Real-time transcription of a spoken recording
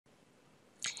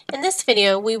In this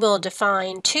video, we will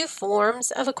define two forms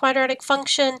of a quadratic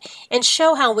function and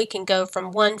show how we can go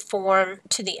from one form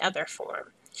to the other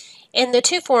form. And the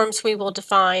two forms we will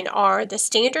define are the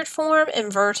standard form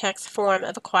and vertex form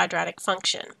of a quadratic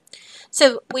function.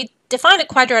 So we define a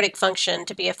quadratic function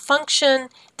to be a function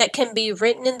that can be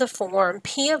written in the form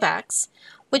p of x,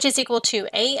 which is equal to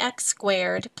ax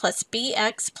squared plus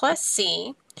bx plus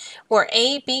c, where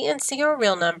a, b, and c are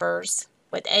real numbers,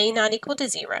 with a not equal to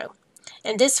 0.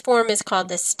 And this form is called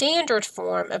the standard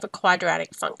form of a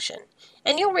quadratic function.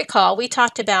 And you'll recall we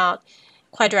talked about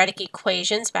quadratic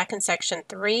equations back in section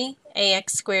 3,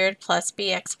 ax squared plus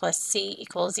bx plus c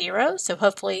equals 0. So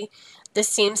hopefully this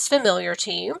seems familiar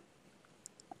to you.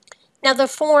 Now the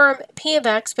form p of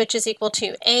x, which is equal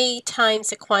to a times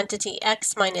the quantity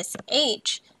x minus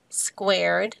h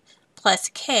squared plus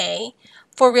k,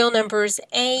 for real numbers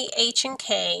a, h, and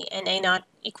k, and a not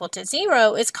equal to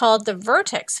 0, is called the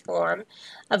vertex form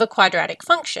of a quadratic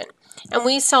function. And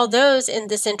we saw those in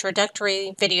this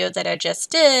introductory video that I just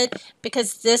did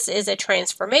because this is a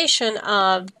transformation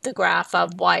of the graph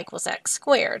of y equals x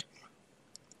squared.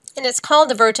 And it's called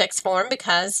the vertex form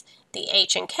because the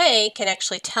h and k can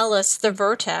actually tell us the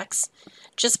vertex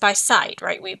just by sight,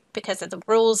 right? Because of the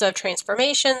rules of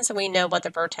transformations, we know what the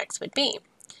vertex would be.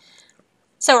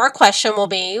 So our question will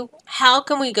be, how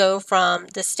can we go from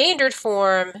the standard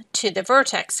form to the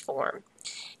vertex form?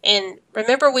 And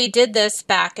remember we did this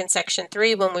back in section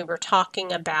 3 when we were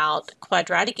talking about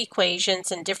quadratic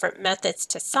equations and different methods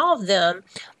to solve them.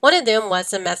 One of them was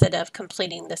the method of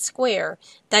completing the square.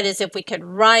 That is, if we could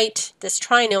write this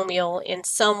trinomial in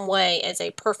some way as a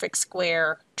perfect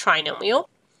square trinomial,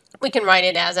 we can write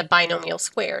it as a binomial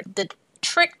squared. The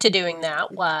trick to doing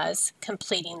that was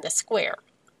completing the square.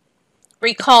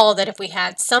 Recall that if we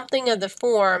had something of the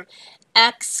form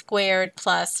x squared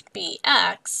plus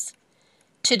bx,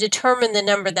 to determine the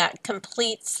number that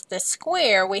completes the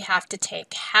square, we have to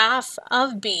take half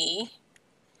of b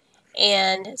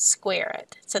and square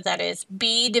it. So that is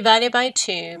b divided by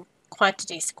 2,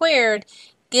 quantity squared,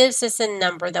 gives us a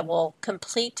number that will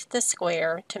complete the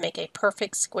square to make a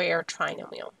perfect square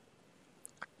trinomial.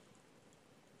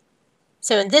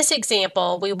 So in this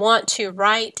example, we want to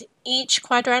write each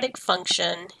quadratic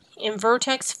function in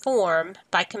vertex form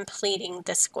by completing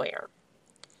the square.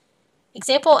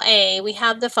 Example A, we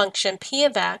have the function p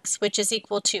of x, which is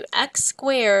equal to x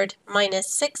squared minus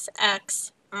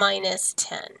 6x minus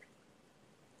 10.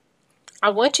 I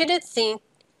want you to think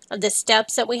of the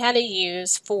steps that we had to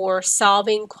use for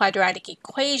solving quadratic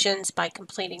equations by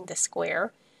completing the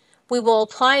square. We will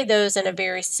apply those in a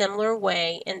very similar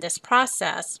way in this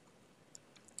process.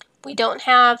 We don't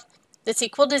have this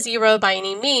equal to 0 by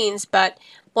any means, but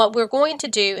what we're going to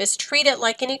do is treat it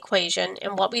like an equation,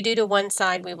 and what we do to one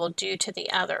side we will do to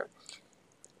the other.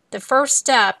 The first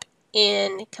step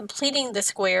in completing the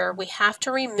square, we have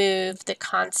to remove the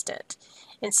constant.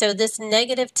 And so this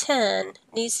negative 10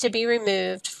 needs to be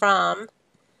removed from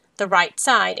the right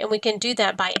side, and we can do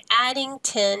that by adding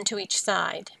 10 to each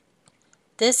side.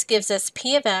 This gives us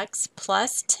p of x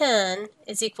plus 10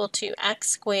 is equal to x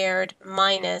squared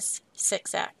minus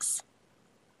 6x.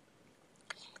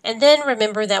 And then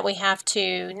remember that we have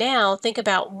to now think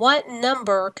about what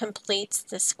number completes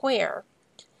the square.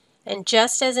 And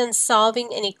just as in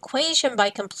solving an equation by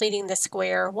completing the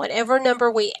square, whatever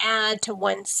number we add to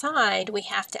one side, we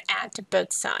have to add to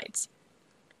both sides.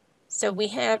 So we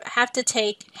have to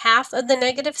take half of the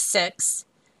negative 6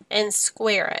 and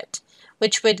square it,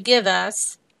 which would give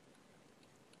us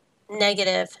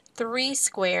negative 3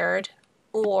 squared,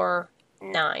 or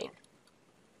 9.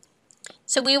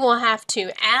 So we will have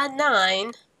to add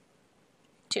 9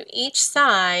 to each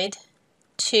side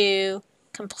to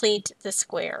complete the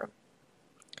square.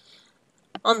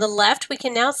 On the left, we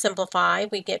can now simplify.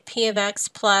 We get p of x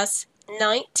plus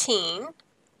 19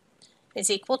 is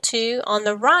equal to, on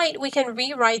the right, we can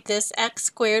rewrite this x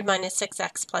squared minus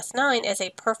 6x plus 9 as a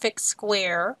perfect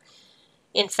square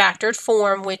in factored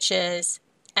form, which is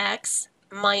x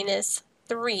minus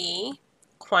 3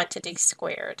 quantity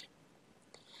squared.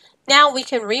 Now we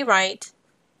can rewrite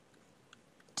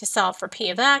to solve for p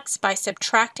of x by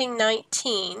subtracting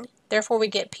 19. Therefore, we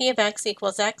get p of x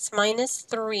equals x minus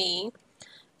 3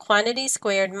 quantity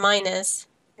squared minus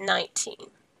 19.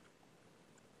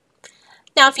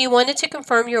 Now, if you wanted to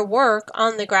confirm your work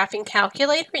on the graphing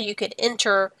calculator, you could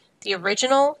enter the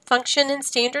original function in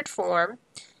standard form,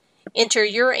 enter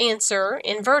your answer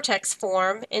in vertex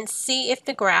form, and see if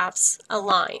the graphs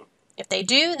align. If they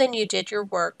do, then you did your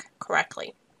work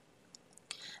correctly.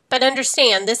 But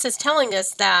understand, this is telling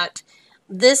us that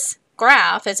this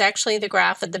graph is actually the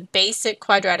graph of the basic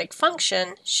quadratic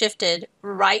function shifted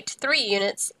right 3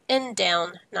 units and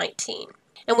down 19.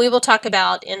 And we will talk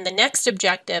about in the next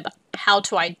objective how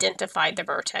to identify the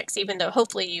vertex, even though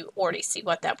hopefully you already see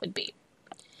what that would be.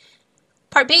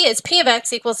 Part B is p of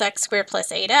x equals x squared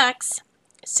plus 8x.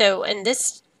 So in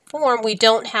this form, we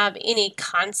don't have any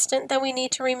constant that we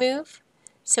need to remove.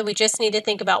 So we just need to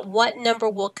think about what number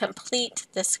will complete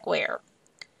the square.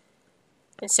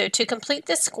 And so to complete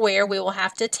the square, we will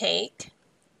have to take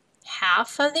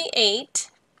half of the 8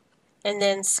 and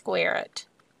then square it,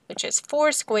 which is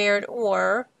 4 squared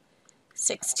or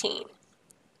 16.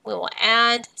 We will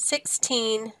add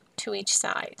 16 to each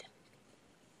side.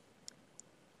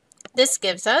 This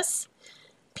gives us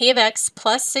p of x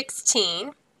plus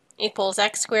 16 equals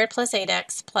x squared plus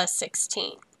 8x plus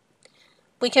 16.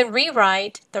 We can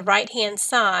rewrite the right-hand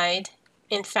side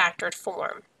in factored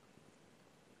form.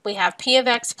 We have p of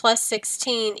x plus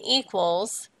 16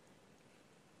 equals,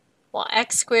 well,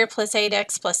 x squared plus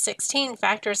 8x plus 16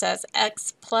 factors as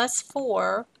x plus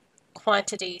 4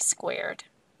 quantity squared.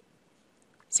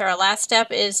 So our last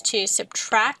step is to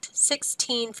subtract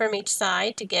 16 from each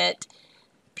side to get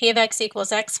p of x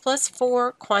equals x plus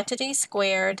 4 quantity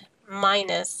squared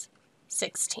minus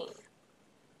 16.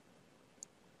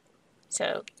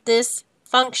 So this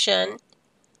function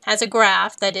has a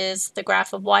graph that is the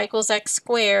graph of y equals x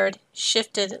squared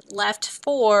shifted left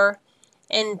 4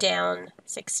 and down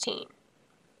 16.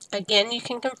 Again, you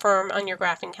can confirm on your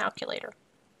graphing calculator.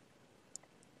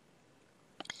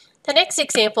 The next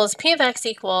example is p of x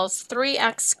equals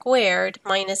 3x squared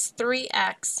minus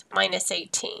 3x minus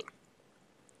 18.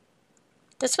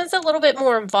 This one's a little bit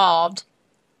more involved.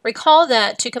 Recall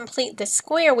that to complete the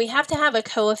square, we have to have a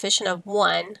coefficient of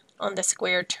 1 on the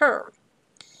squared term.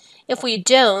 If we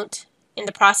don't, in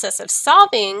the process of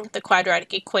solving the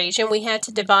quadratic equation, we had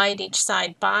to divide each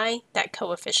side by that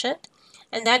coefficient,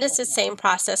 and that is the same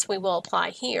process we will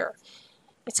apply here.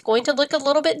 It's going to look a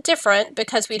little bit different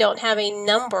because we don't have a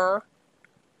number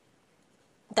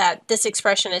that this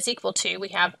expression is equal to. We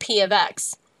have p of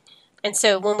x. And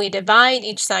so when we divide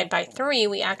each side by 3,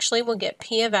 we actually will get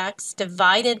p of x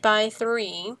divided by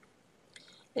 3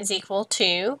 is equal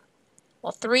to,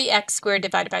 well, 3x squared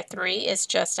divided by 3 is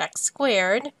just x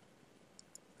squared,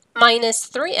 minus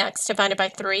 3x divided by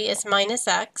 3 is minus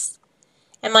x,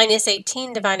 and minus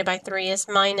 18 divided by 3 is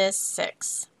minus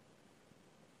 6.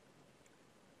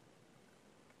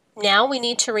 Now we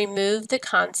need to remove the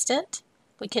constant.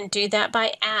 We can do that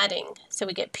by adding. So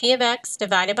we get p of x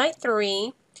divided by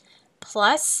 3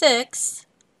 plus 6,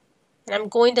 and I'm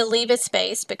going to leave a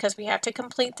space because we have to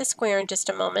complete the square in just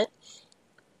a moment.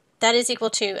 That is equal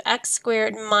to x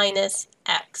squared minus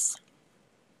x.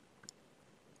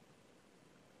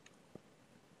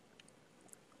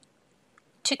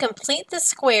 To complete the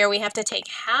square, we have to take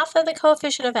half of the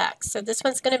coefficient of x. So this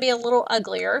one's going to be a little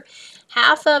uglier.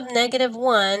 Half of negative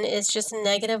 1 is just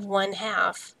negative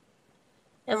 1/2.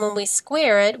 And when we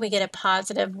square it, we get a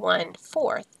positive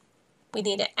 1/4. We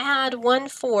need to add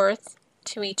 1/4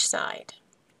 to each side.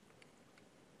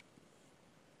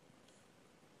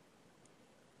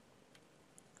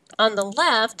 On the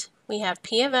left, we have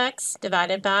p of x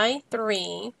divided by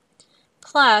 3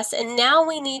 plus, and now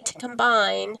we need to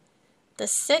combine the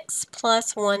 6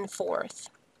 plus 1/4.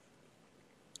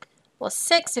 Well,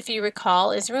 6, if you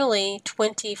recall, is really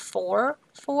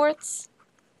 24/4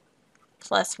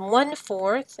 plus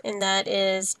 1/4, and that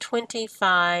is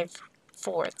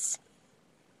 25/4.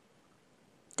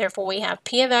 Therefore, we have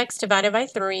p of x divided by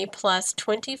 3 plus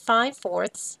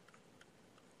 25/4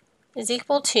 is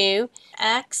equal to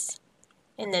x,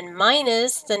 and then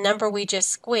minus the number we just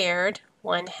squared,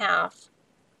 1/2.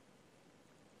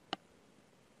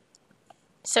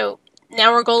 So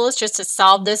now our goal is just to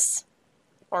solve this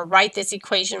or write this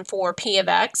equation for p of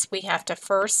x. We have to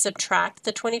first subtract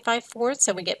the 25/4,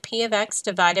 so we get p of x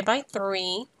divided by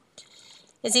 3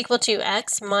 is equal to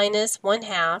x minus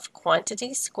 1/2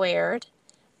 quantity squared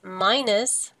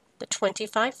minus the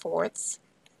 25/4.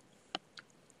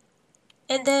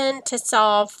 And then to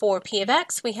solve for p of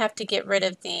x, we have to get rid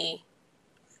of the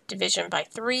division by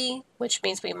 3, which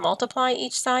means we multiply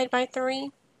each side by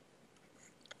 3,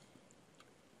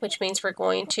 which means we're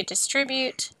going to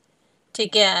distribute to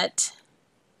get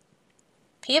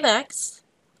p of x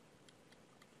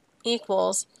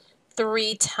equals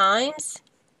 3 times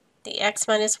the x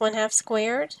minus 1/2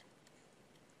 squared,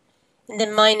 and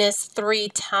then minus 3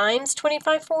 times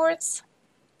 25/4.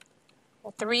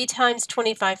 Well, 3 times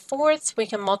 25/4, we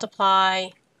can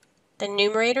multiply the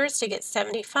numerators to get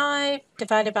 75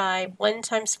 divided by 1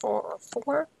 times 4, or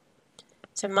 4,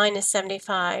 so minus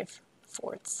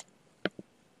 75/4.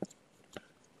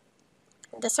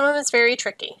 This one was very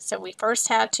tricky. So we first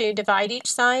had to divide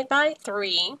each side by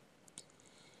 3.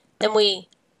 Then we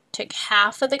took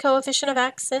half of the coefficient of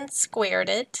x and squared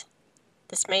it.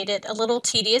 This made it a little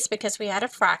tedious because we had a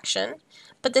fraction,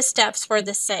 but the steps were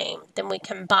the same. Then we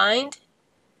combined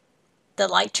the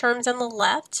like terms on the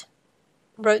left,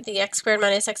 wrote the x squared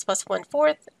minus x plus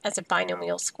 1/4 as a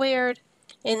binomial squared,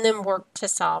 and then worked to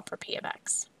solve for p of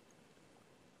x.